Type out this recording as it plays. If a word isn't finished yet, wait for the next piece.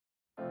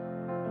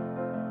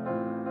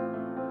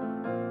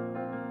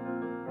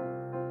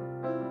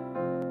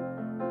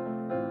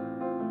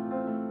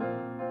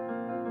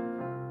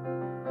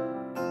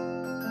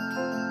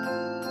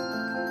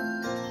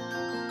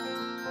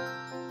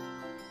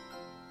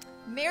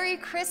Merry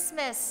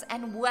Christmas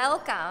and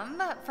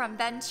welcome from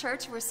Ben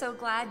Church. We're so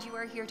glad you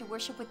are here to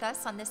worship with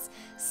us on this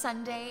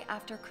Sunday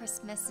after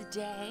Christmas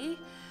Day.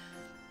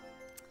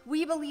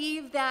 We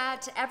believe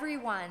that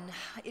everyone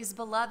is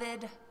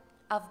beloved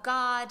of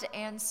God,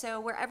 and so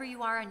wherever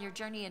you are on your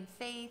journey in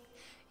faith,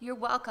 you're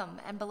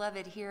welcome and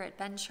beloved here at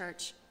Ben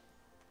Church.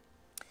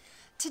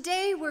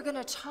 Today we're going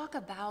to talk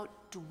about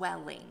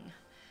dwelling.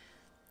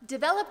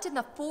 Developed in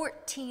the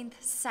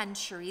 14th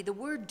century, the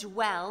word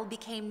dwell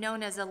became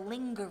known as a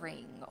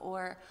lingering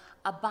or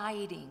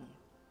abiding.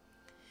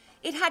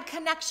 It had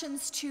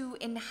connections to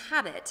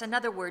inhabit,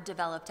 another word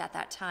developed at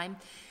that time.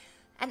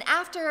 And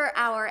after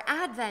our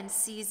Advent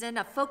season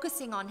of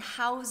focusing on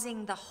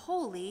housing the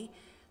holy,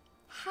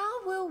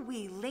 how will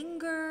we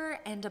linger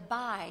and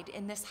abide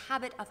in this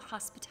habit of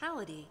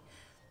hospitality?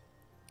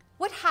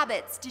 What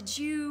habits did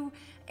you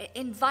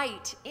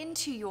invite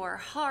into your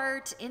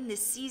heart in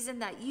this season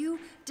that you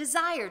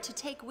desire to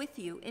take with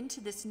you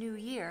into this new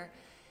year?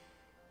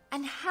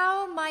 And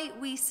how might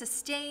we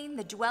sustain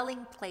the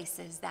dwelling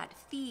places that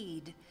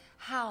feed,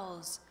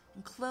 house,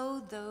 and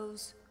clothe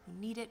those who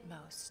need it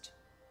most?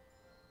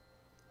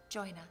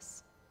 Join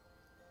us.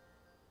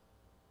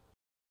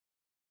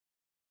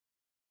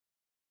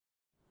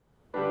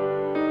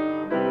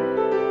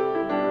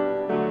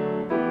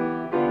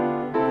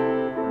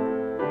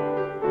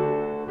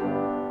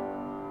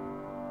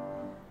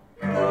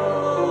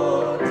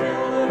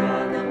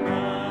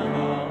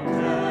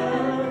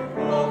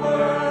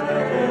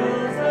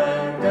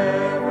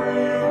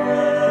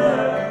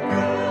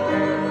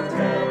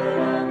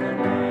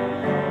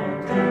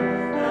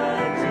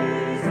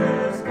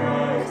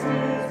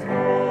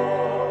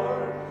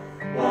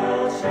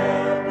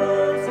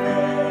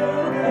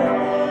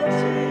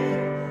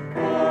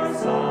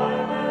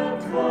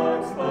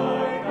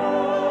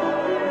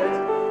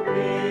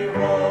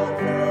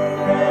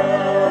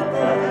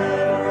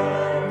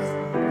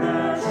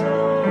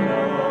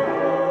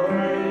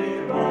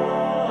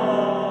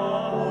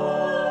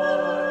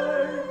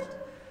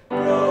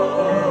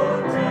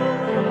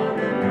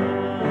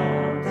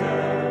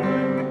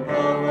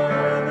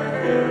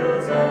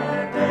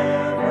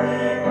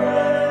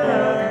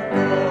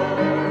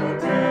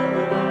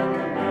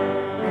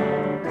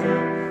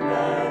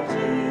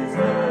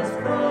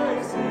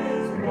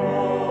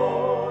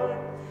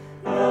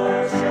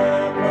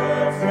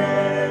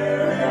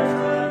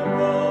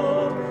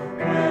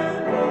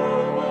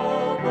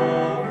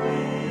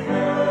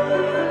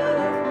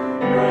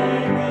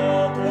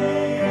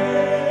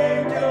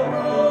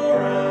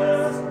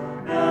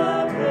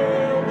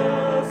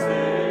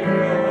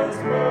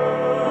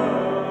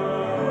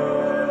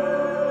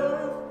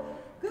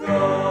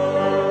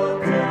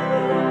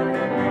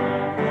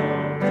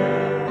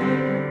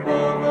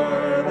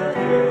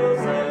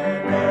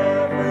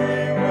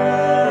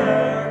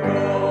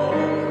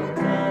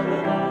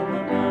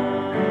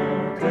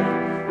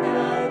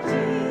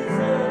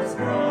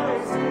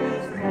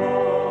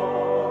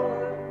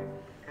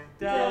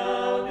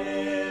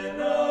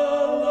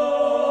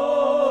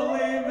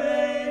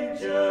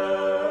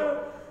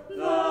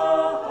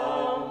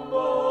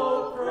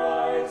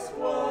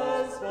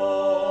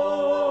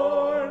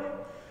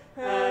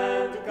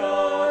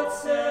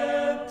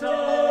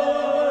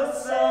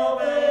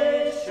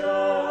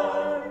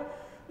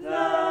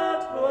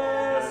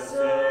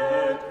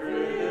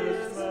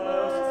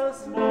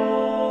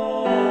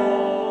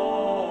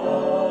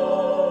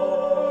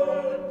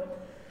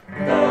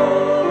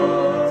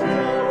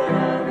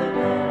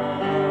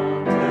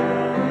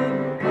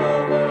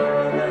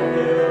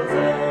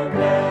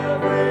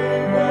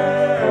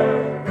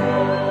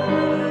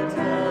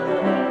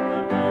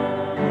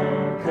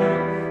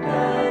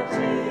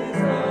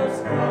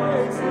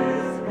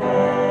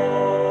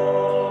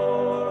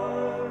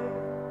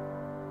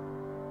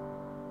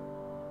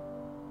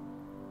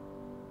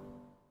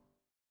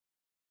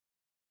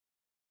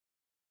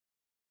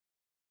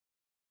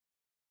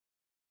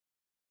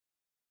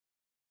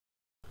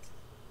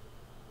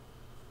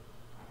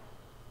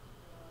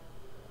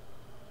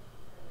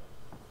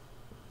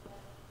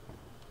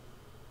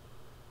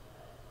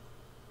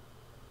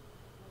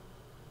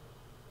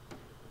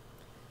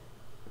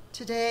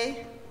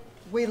 Today,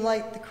 we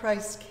light the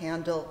Christ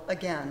candle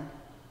again.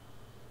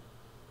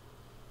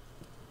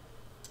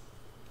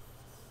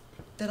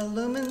 That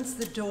illumines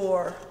the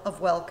door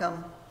of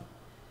welcome.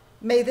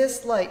 May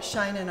this light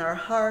shine in our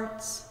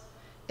hearts,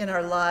 in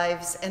our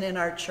lives, and in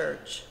our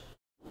church.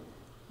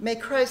 May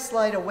Christ's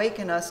light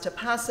awaken us to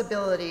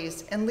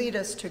possibilities and lead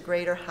us to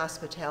greater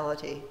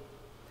hospitality.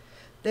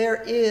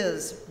 There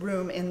is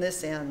room in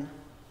this inn,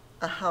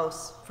 a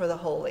house for the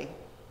holy.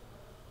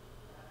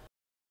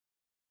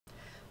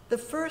 The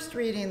first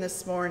reading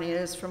this morning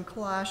is from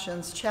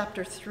Colossians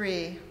chapter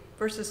 3,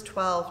 verses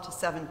 12 to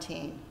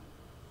 17.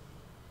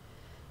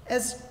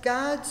 As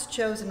God's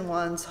chosen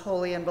ones,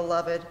 holy and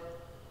beloved,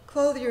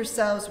 clothe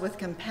yourselves with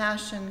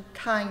compassion,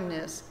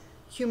 kindness,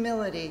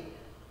 humility,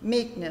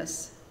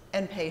 meekness,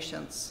 and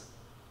patience.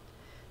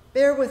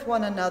 Bear with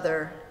one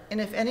another, and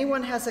if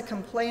anyone has a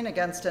complaint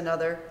against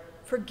another,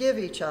 forgive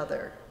each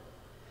other.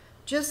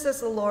 Just as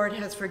the Lord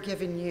has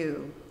forgiven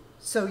you,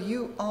 so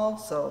you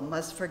also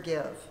must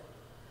forgive.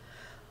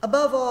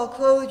 Above all,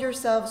 clothe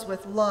yourselves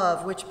with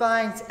love, which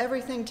binds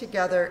everything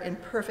together in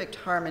perfect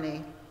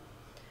harmony.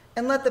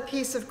 And let the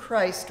peace of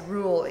Christ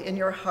rule in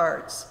your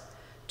hearts,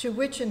 to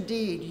which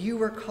indeed you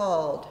were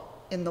called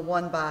in the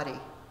one body.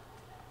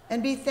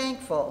 And be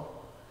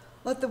thankful.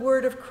 Let the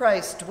word of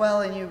Christ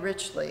dwell in you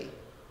richly.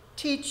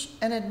 Teach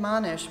and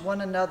admonish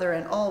one another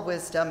in all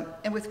wisdom,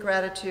 and with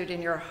gratitude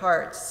in your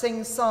hearts,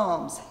 sing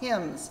psalms,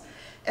 hymns,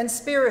 and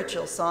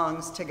spiritual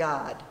songs to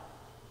God.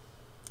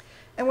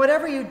 And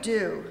whatever you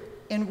do,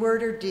 in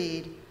word or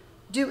deed,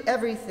 do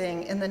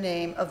everything in the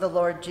name of the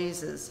Lord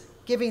Jesus,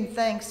 giving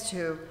thanks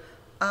to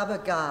Abba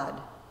God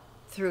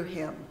through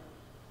him.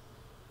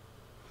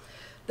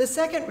 The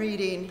second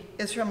reading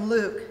is from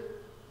Luke,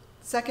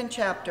 2nd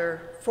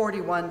chapter,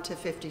 41 to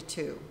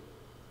 52.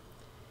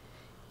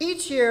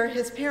 Each year,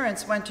 his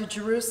parents went to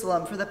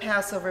Jerusalem for the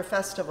Passover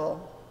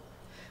festival.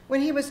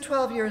 When he was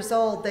 12 years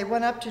old, they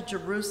went up to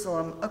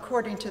Jerusalem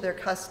according to their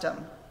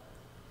custom.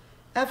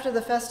 After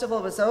the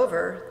festival was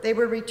over, they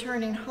were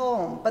returning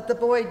home, but the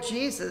boy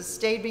Jesus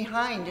stayed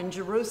behind in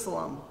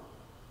Jerusalem.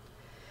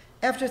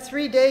 After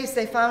 3 days,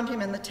 they found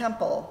him in the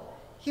temple.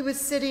 He was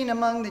sitting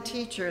among the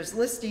teachers,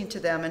 listening to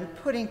them and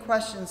putting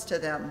questions to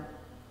them.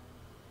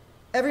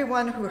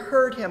 Everyone who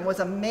heard him was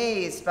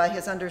amazed by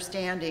his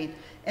understanding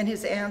and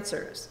his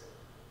answers.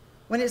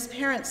 When his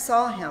parents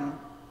saw him,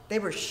 they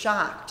were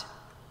shocked.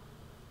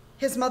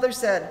 His mother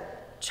said,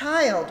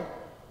 "Child,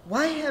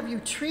 why have you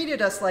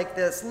treated us like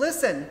this?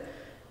 Listen,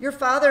 your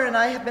father and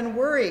I have been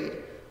worried.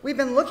 We've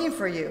been looking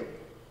for you."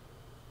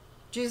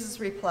 Jesus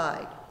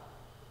replied,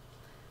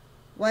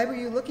 "Why were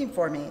you looking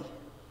for me?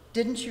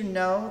 Didn't you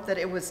know that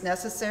it was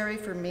necessary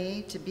for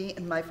me to be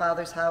in my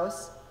Father's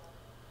house?"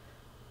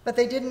 But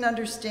they didn't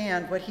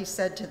understand what he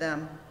said to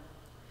them.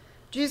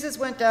 Jesus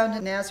went down to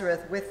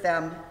Nazareth with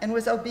them and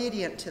was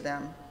obedient to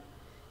them.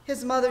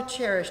 His mother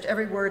cherished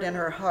every word in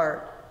her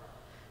heart.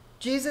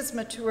 Jesus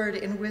matured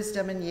in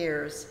wisdom and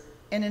years,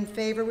 and in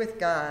favor with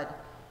God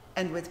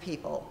and with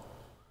people.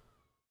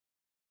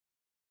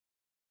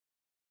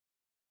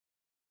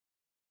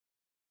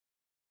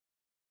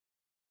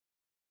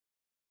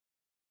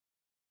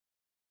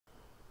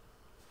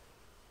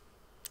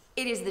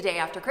 It is the day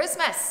after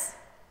Christmas,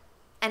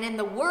 and in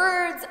the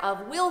words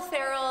of Will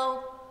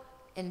Ferrell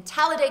in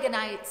Talladega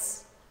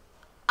Nights,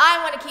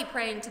 I want to keep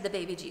praying to the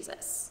baby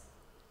Jesus.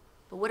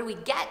 But what do we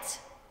get?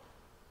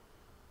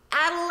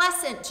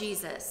 Adolescent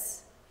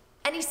Jesus.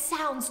 And he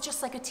sounds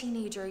just like a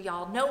teenager,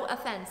 y'all. No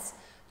offense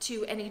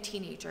to any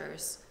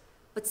teenagers,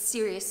 but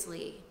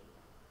seriously,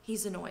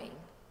 he's annoying.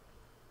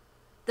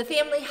 The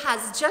family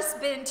has just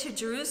been to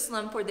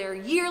Jerusalem for their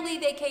yearly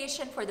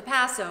vacation for the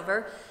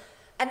Passover,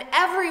 and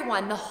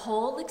everyone, the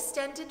whole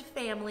extended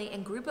family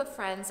and group of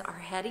friends, are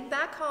heading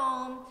back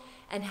home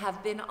and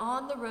have been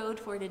on the road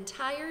for an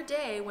entire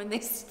day when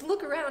they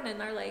look around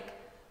and are like,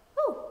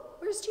 "Oh,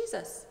 where's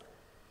Jesus?"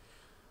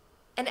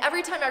 And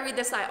every time I read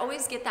this, I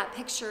always get that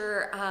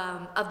picture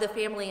of the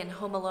family in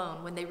Home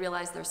Alone when they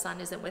realize their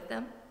son isn't with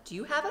them. Do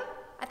you have him?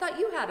 I thought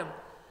you had him.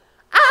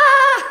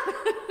 Ah!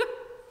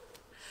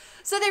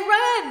 So they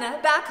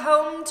run back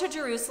home to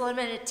Jerusalem,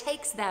 and it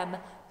takes them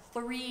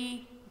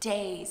 3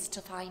 days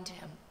to find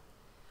him.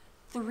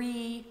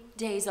 3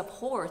 days of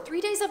horror, 3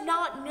 days of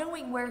not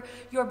knowing whether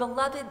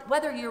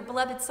your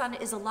beloved son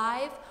is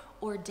alive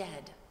or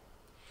dead.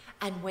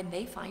 And when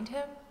they find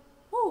him,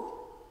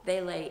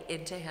 they lay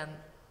into him.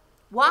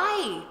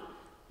 Why?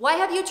 Why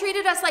have you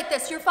treated us like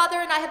this? Your father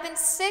and I have been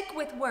sick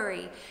with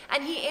worry.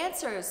 And he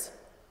answers,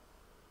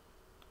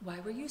 "Why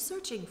were you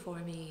searching for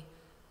me?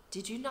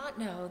 Did you not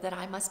know that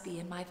I must be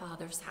in my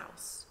Father's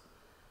house?"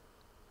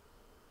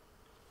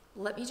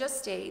 Let me just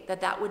state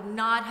that that would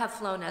not have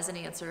flown as an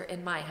answer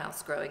in my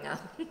house growing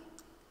up. I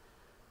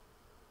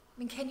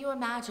mean, can you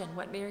imagine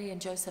what Mary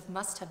and Joseph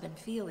must have been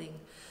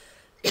feeling?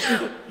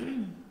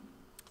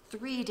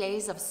 3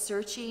 days of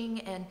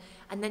searching, and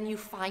then you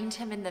find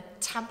him in the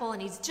temple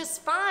and he's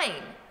just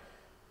fine.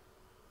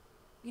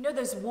 You know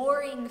those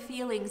warring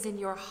feelings in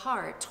your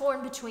heart,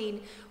 torn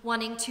between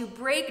wanting to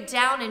break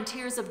down in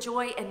tears of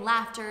joy and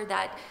laughter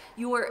that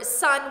your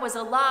son was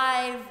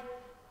alive,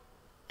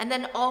 and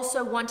then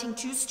also wanting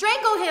to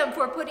strangle him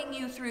for putting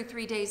you through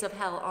 3 days of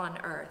hell on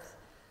earth.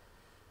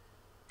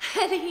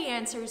 And he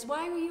answers,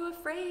 "Why were you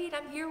afraid?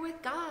 I'm here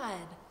with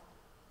God."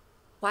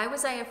 Why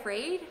was I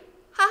afraid?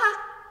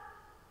 Ha!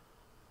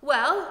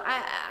 Well,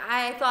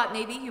 I thought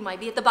maybe you might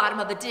be at the bottom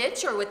of a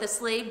ditch or with a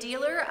slave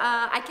dealer.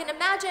 I can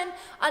imagine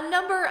a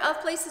number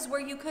of places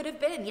where you could have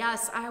been.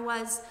 Yes, I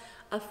was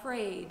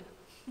afraid.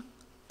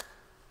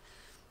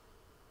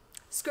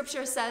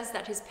 Scripture says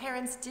that his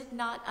parents did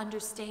not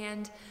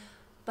understand,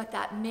 but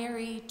that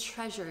Mary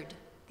treasured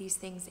these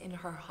things in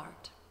her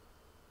heart.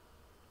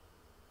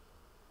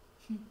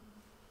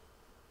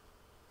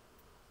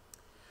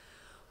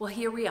 Well,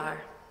 here we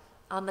are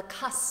on the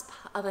cusp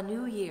of a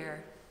new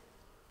year.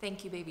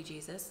 Thank you, baby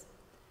Jesus.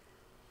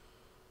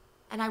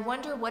 And I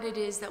wonder what it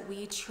is that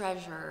we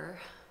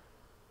treasure,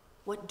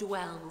 what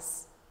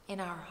dwells in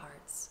our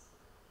hearts.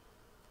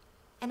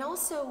 and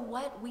also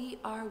what we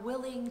are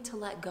willing to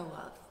let go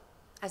of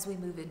as we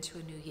move into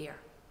a new year.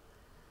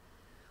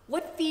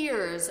 What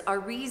fears are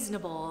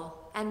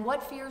reasonable and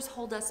what fears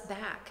hold us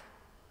back?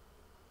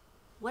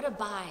 What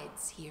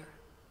abides here?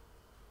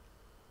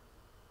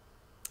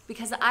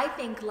 Because I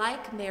think,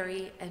 like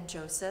Mary and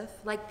Joseph,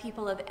 like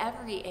people of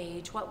every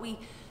age, what we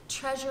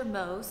treasure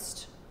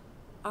most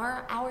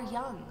are our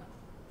young,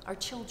 our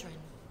children.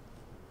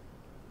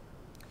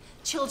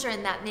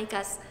 Children that make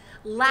us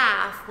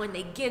laugh when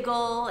they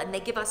giggle, and they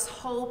give us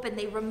hope, and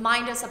they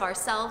remind us of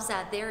ourselves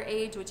at their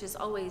age, which is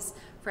always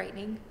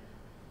frightening.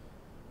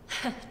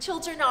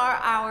 Children are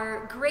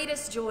our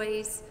greatest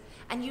joys,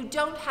 and you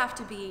don't have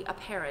to be a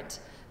parent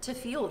to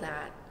feel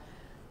that.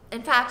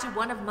 In fact,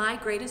 one of my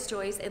greatest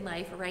joys in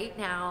life right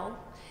now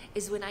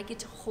is when I get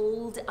to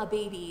hold a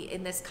baby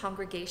in this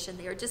congregation.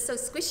 They are just so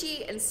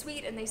squishy and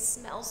sweet, and they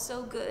smell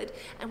so good.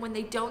 And when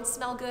they don't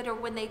smell good, or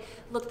when they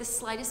look the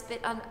slightest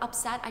bit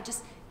upset, I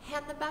just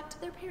hand them back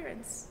to their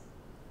parents.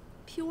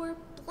 Pure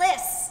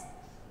bliss.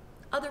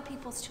 Other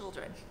people's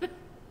children.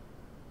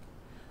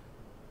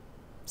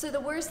 So the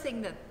worst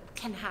thing that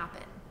can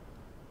happen,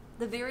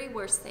 the very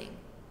worst thing,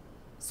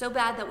 so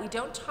bad that we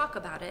don't talk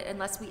about it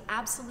unless we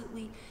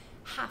absolutely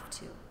have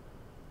to,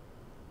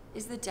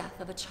 is the death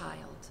of a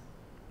child.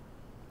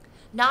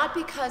 Not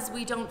because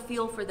we don't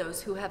feel for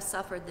those who have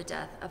suffered the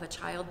death of a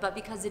child, but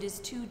because it is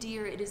too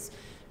dear, it is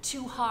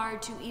too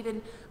hard to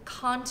even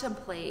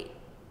contemplate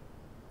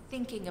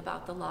thinking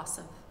about the loss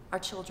of our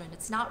children.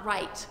 It's not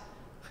right.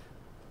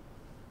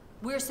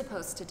 We're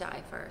supposed to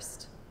die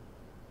first.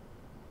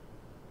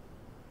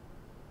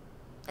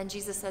 And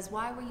Jesus says,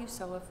 "Why were you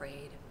so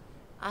afraid?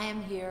 I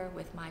am here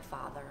with my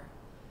Father."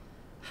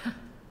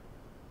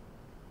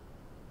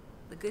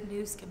 The good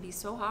news can be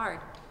so hard.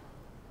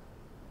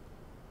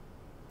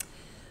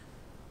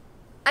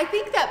 I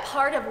think that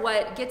part of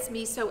what gets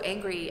me so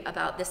angry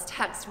about this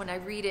text when I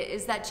read it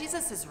is that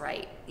Jesus is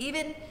right.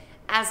 Even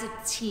as a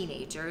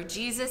teenager,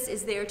 Jesus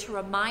is there to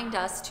remind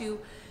us to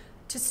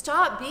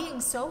stop being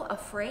so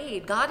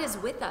afraid. God is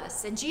with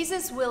us, and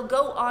Jesus will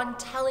go on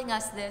telling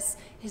us this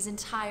his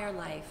entire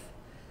life.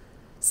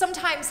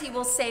 Sometimes he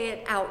will say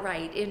it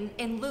outright.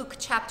 In Luke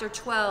chapter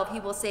 12, he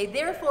will say,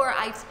 "Therefore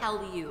I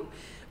tell you,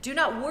 do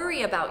not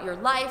worry about your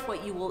life,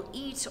 what you will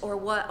eat,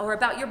 or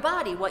about your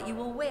body, what you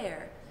will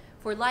wear.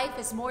 For life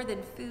is more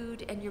than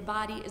food, and your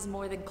body is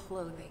more than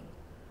clothing."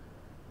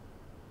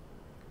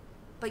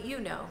 But you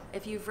know,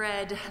 if you've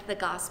read the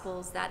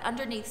Gospels, that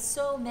underneath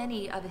so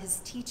many of his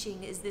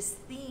teaching is this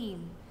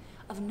theme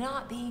of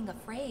not being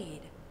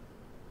afraid.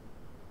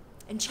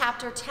 In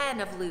chapter 10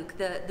 of Luke,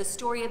 the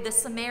story of the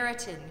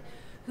Samaritan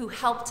who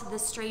helped the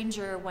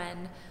stranger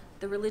when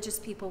the religious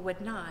people would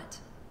not.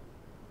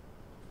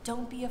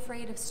 Don't be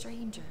afraid of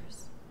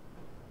strangers.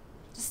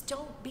 Just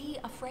don't be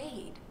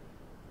afraid.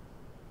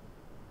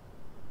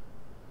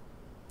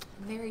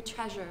 Mary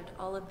treasured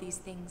all of these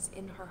things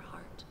in her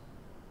heart.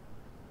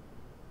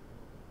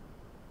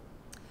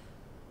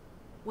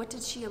 What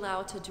did she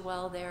allow to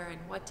dwell there,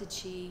 and what did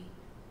she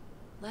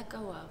let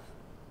go of?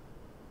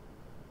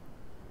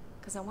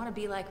 Because I want to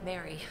be like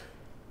Mary.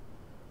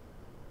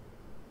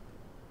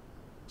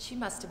 She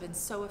must have been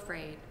so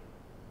afraid,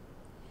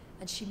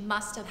 and she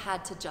must have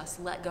had to just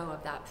let go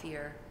of that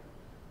fear.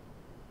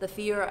 The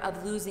fear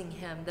of losing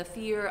him, the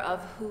fear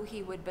of who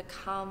he would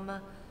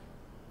become,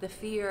 the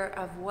fear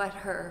of what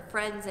her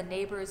friends and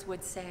neighbors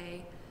would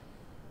say,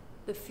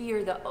 the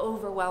fear, the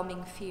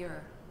overwhelming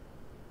fear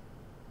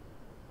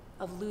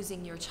of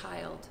losing your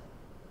child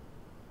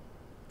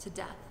to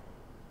death.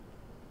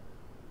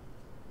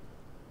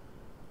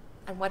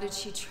 And what did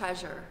she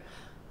treasure?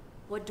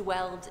 What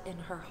dwelled in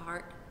her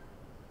heart?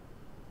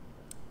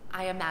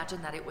 I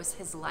imagine that it was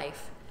his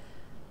life.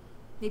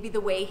 Maybe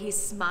the way he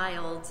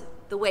smiled,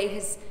 the way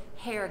his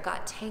hair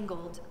got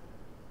tangled,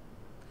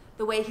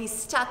 the way he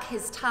stuck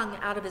his tongue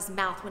out of his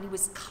mouth when he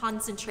was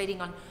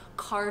concentrating on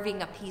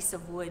carving a piece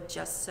of wood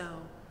just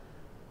so.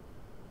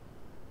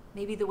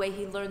 Maybe the way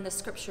he learned the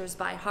scriptures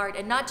by heart,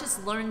 and not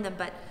just learned them,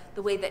 but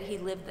the way that he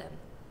lived them.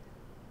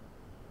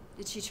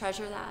 Did she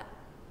treasure that?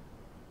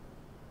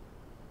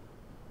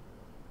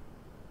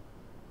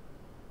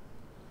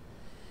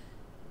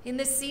 In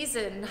this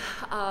season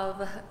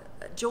of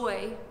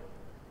joy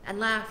and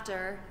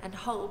laughter and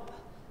hope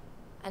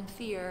and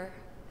fear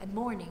and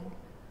mourning,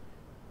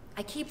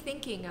 I keep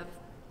thinking of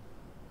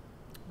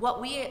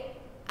what we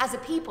as a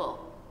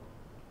people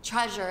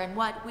treasure and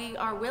what we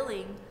are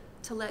willing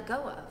to let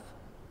go of.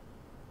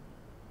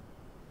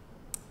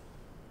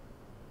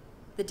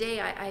 The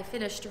day I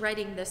finished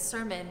writing this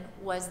sermon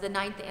was the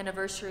 9th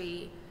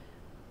anniversary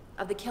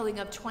of the killing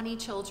of 20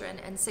 children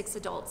and 6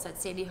 adults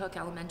at Sandy Hook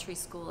Elementary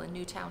School in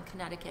Newtown,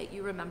 Connecticut.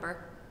 You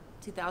remember,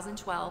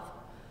 2012.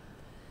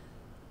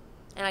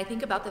 And I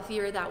think about the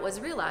fear that was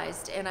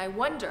realized, and I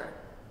wonder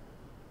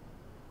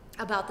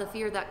about the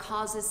fear that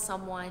causes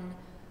someone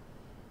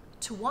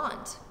to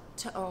want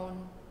to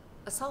own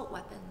assault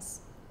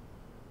weapons.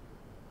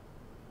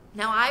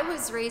 Now, I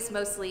was raised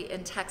mostly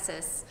in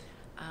Texas.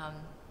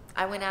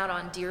 I went out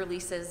on deer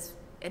leases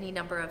any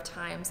number of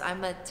times.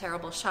 I'm a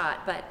terrible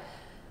shot, but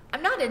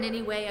I'm not in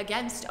any way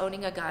against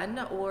owning a gun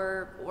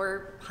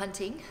or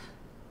hunting.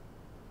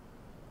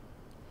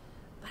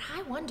 But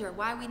I wonder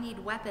why we need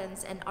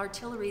weapons and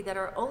artillery that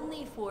are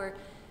only for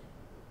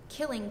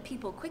killing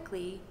people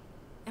quickly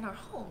in our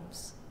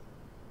homes.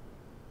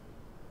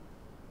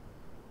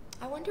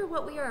 I wonder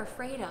what we are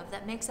afraid of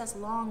that makes us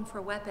long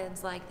for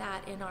weapons like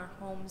that in our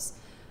homes,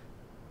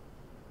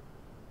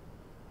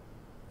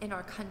 in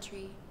our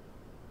country,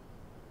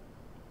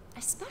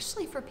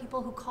 especially for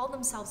people who call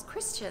themselves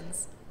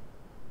Christians,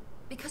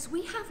 because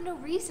we have no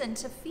reason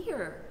to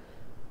fear.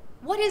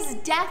 What is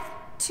death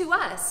to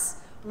us?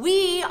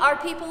 We are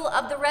people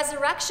of the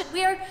resurrection.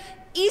 We are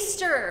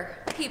Easter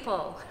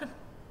people.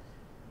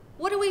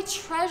 What do we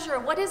treasure?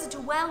 What is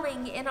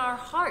dwelling in our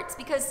hearts?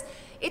 Because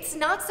it's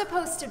not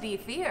supposed to be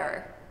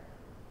fear.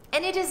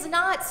 And it is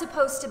not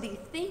supposed to be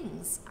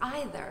things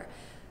either.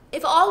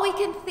 If all we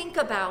can think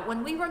about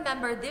when we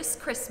remember this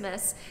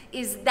Christmas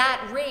is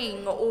that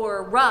ring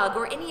or rug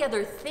or any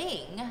other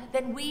thing,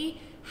 then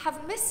we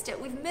have missed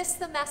it. We've missed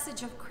the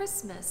message of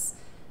Christmas.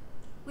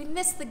 We've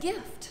missed the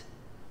gift.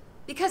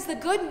 Because the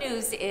good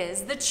news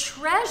is, the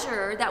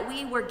treasure that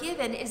we were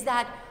given is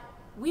that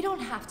we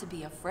don't have to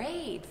be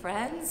afraid,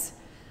 friends.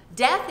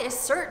 Death is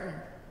certain,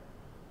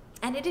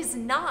 and it is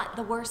not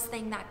the worst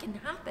thing that can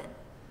happen.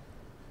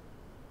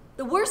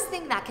 The worst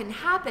thing that can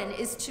happen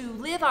is to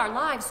live our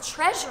lives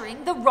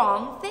treasuring the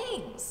wrong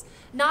things,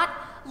 not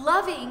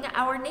loving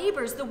our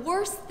neighbors. The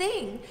worst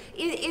thing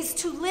is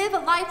to live a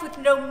life with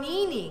no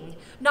meaning,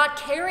 not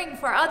caring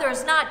for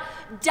others, not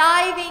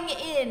diving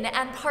in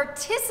and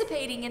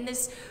participating in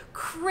this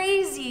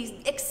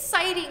crazy,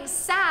 exciting,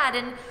 sad,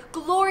 and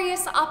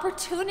glorious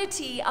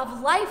opportunity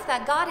of life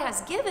that God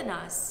has given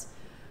us.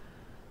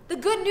 The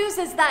good news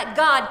is that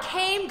God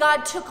came,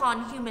 God took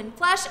on human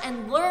flesh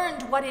and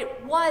learned what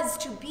it was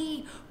to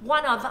be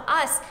one of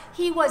us.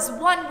 He was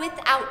one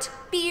without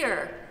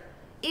fear.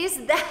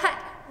 Is that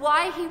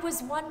why he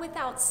was one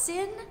without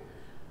sin?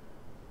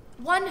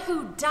 One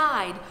who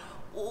died,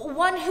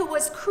 one who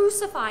was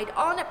crucified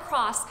on a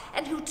cross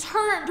and who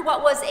turned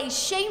what was a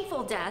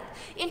shameful death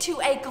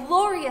into a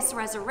glorious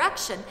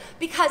resurrection,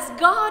 because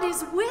God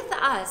is with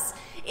us.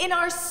 In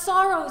our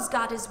sorrows,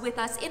 God is with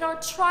us. In our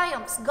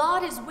triumphs,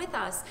 God is with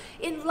us.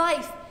 In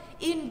life,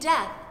 in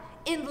death,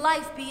 in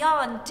life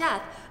beyond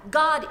death,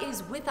 God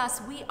is with us.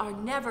 We are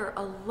never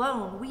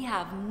alone. We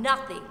have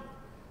nothing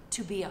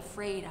to be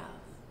afraid of.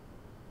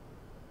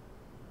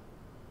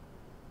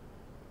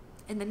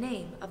 In the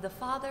name of the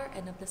Father,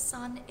 and of the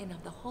Son, and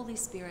of the Holy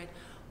Spirit,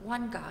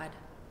 one God,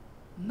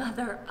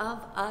 Mother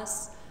of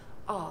us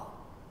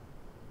all.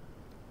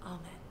 Amen.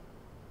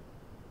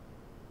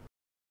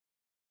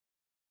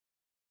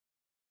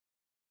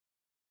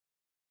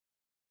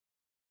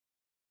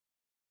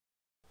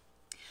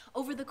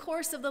 Over the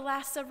course of the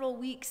last several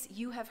weeks,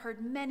 you have heard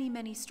many,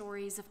 many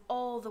stories of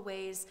all the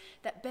ways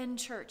that Ben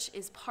Church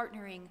is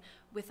partnering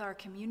with our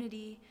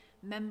community,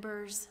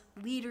 members,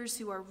 leaders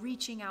who are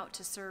reaching out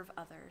to serve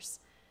others.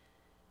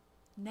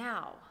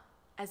 Now,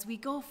 as we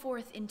go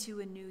forth into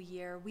a new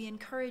year, we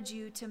encourage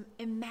you to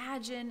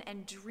imagine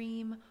and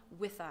dream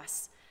with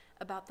us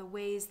about the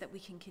ways that we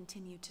can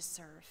continue to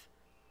serve.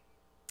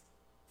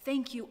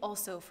 Thank you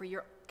also for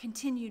your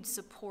continued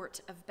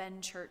support of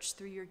Ben Church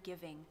through your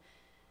giving.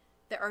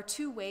 There are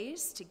two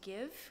ways to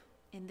give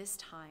in this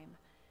time.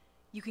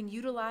 You can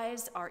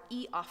utilize our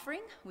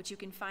e-offering, which you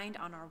can find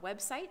on our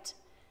website.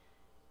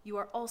 You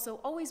are also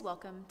always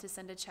welcome to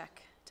send a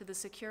check to the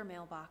secure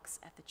mailbox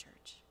at the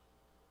church.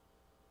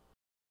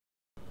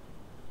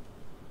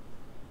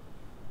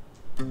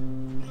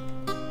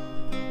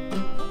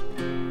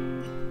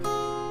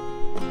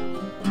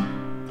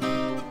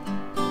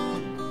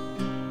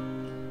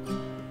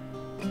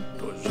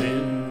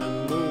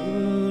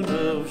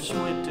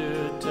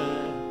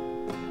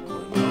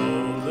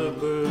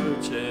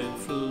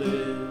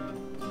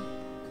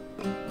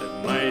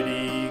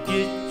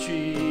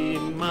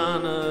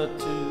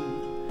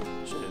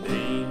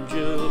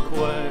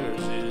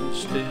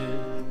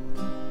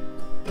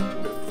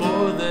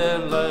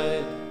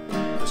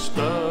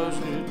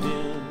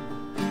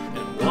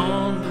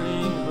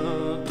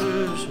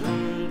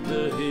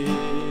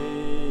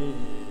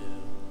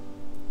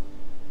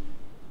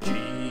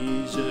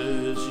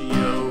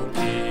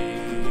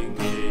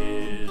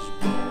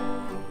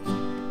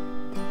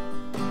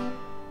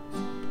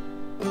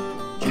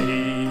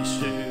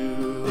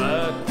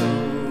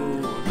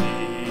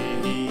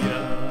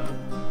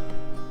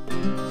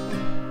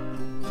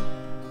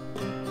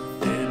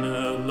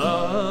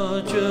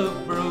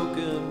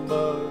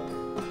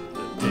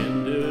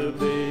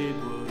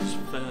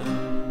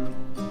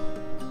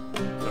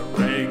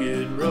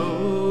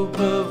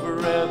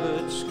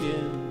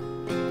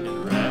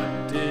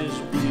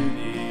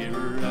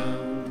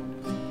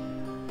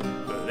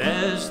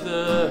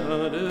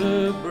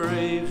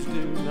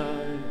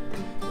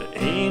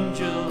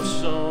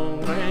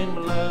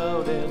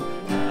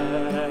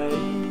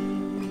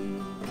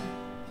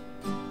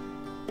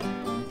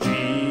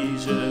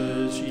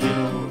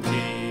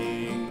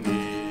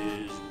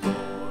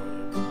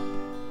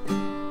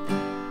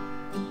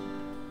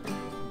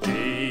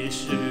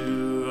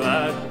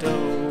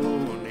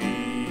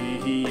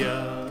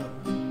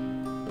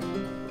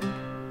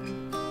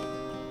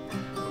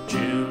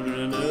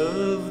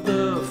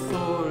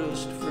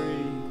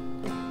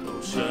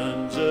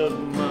 tons of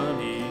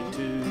money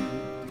too.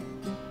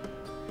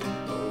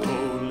 A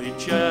holy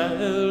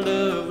child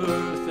of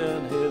earth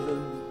and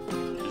heaven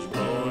is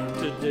born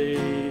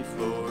today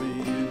for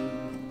you.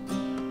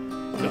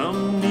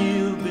 Come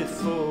kneel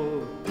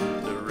before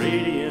the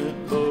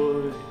radiant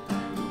boy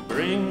who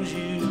brings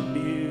you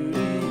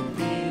beauty,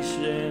 peace,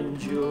 and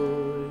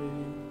joy.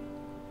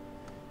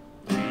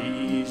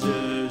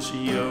 Jesus,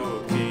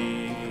 your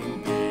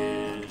King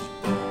is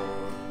born.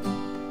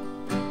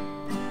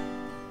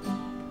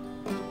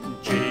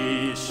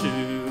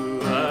 Jesu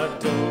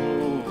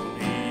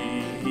Adonia.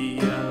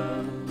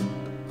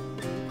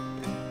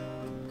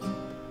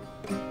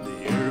 The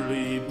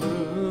early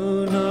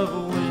moon of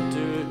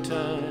winter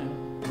time,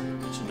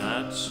 it's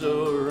not so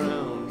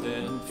round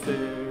and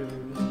fair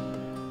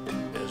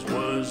as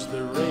was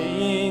the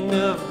ring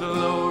of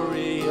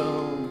glory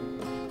on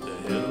the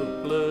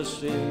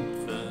helpless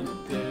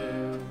infant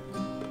there.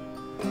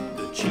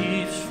 The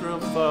chiefs from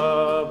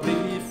far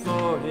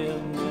before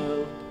him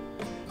knelt,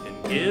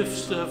 and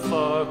gifts of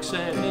fox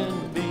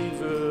and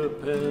beaver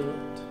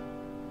pelt.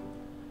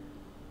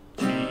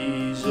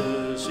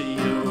 Jesus,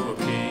 your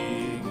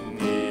King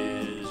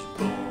is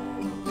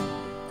born.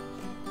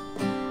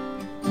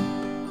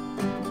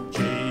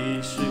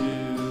 Jesu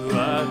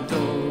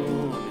Adonia.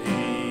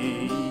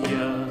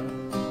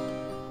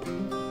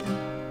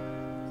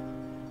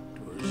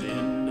 'Twas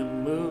in the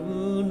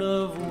moon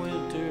of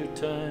winter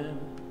time,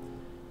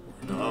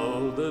 when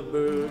all the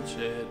birds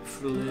had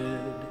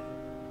fled,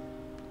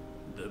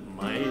 the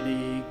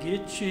mighty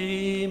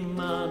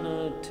Gitche-Manito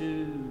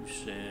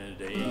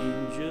sent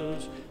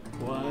angels,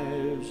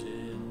 choirs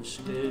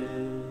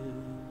instead.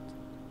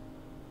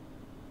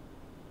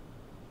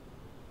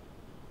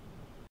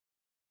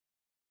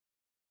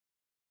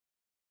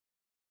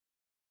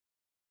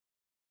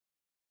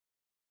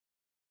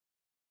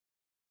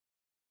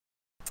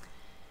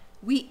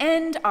 We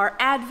end our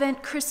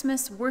Advent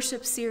Christmas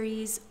worship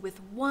series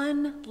with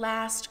one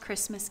last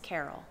Christmas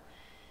carol,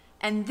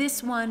 and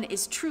this one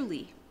is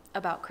truly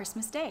about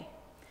Christmas Day.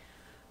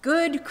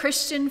 Good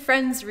Christian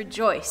Friends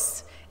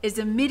Rejoice is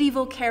a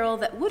medieval carol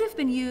that would have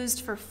been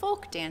used for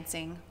folk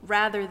dancing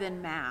rather than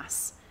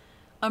Mass,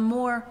 a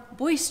more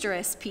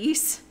boisterous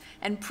piece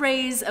and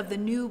praise of the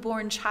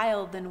newborn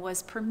child than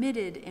was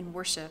permitted in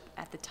worship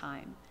at the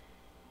time.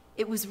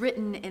 It was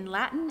written in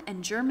Latin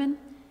and German,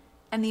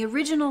 and the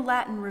original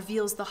Latin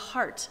reveals the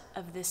heart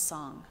of this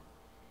song.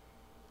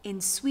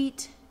 In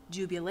sweet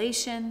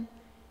jubilation,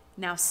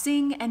 now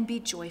sing and be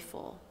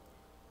joyful.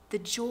 The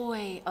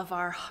joy of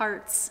our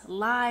hearts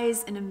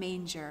lies in a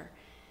manger,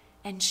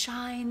 and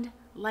shined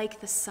like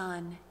the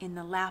sun in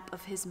the lap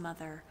of his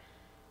mother,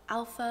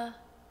 Alpha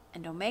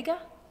and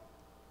Omega,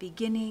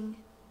 beginning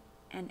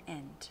and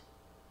end.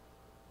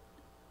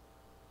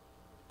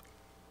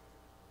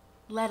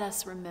 Let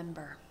us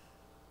remember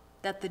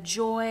that the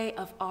joy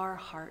of our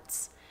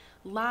hearts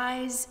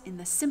lies in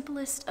the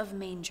simplest of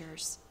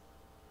mangers.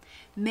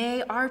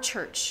 May our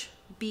church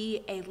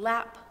be a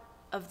lap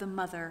of the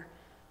mother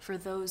for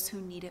those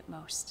who need it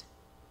most.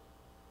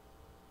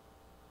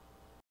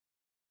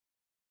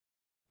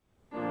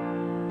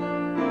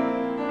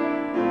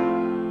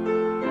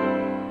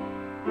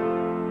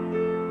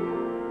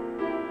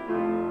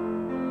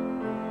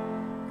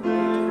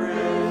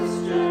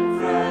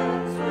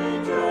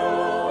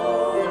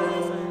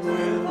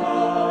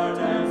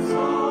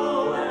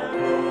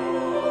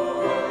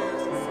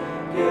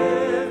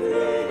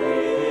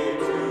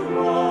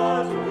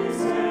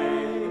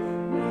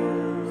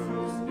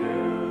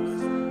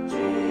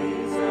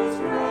 Jesus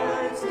Christ.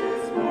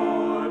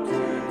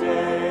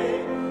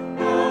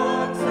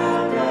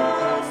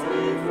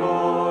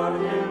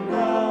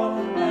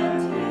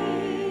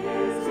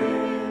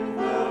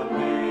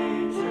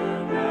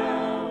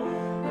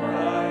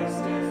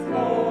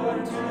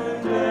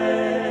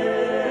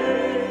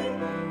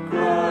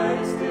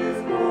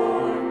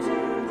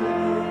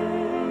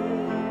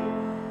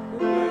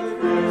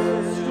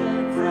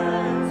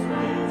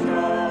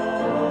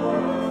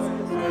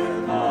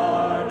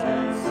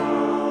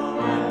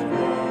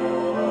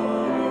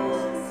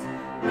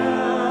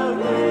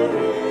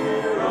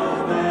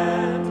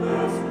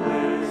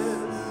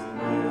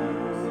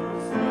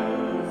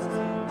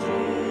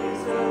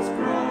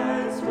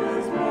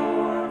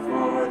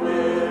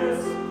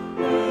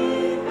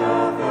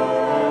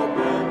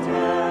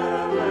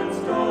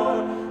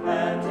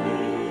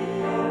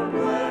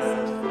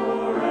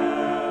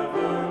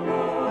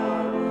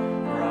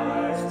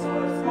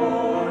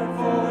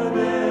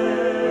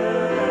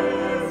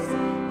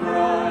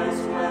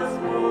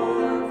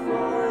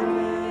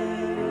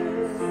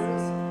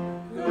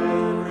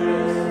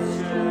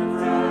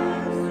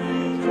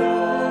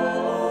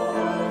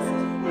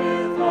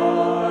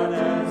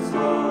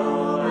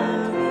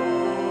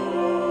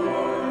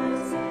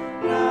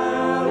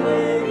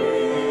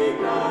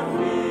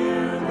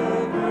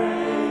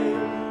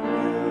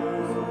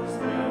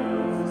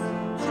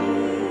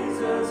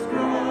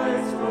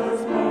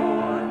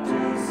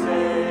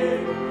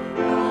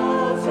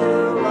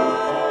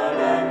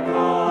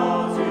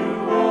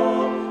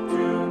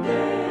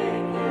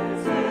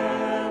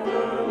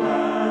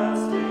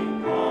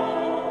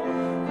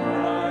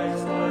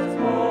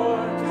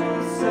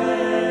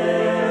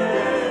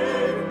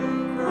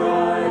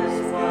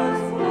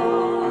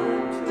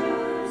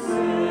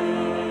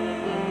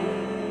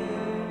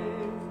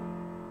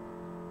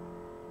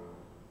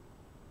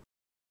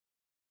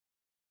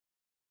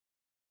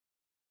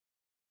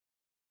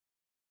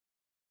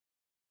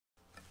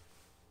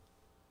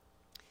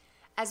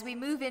 as we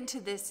move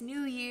into this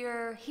new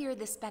year, hear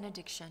this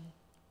benediction.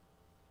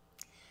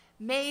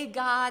 May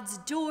God's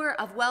door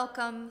of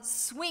welcome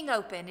swing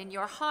open in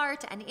your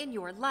heart and in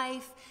your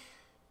life.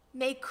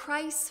 May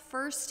Christ's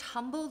first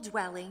humble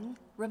dwelling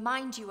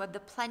remind you of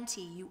the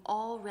plenty you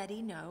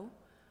already know.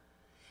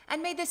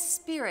 And may the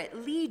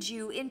Spirit lead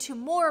you into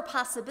more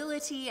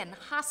possibility and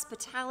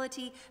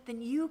hospitality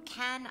than you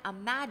can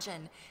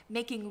imagine,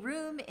 making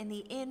room in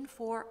the inn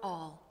for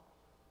all.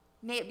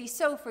 May it be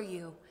so for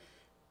you.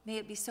 May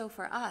it be so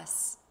for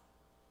us.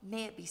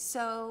 May it be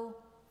so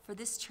for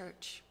this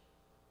church.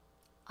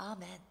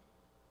 Amen.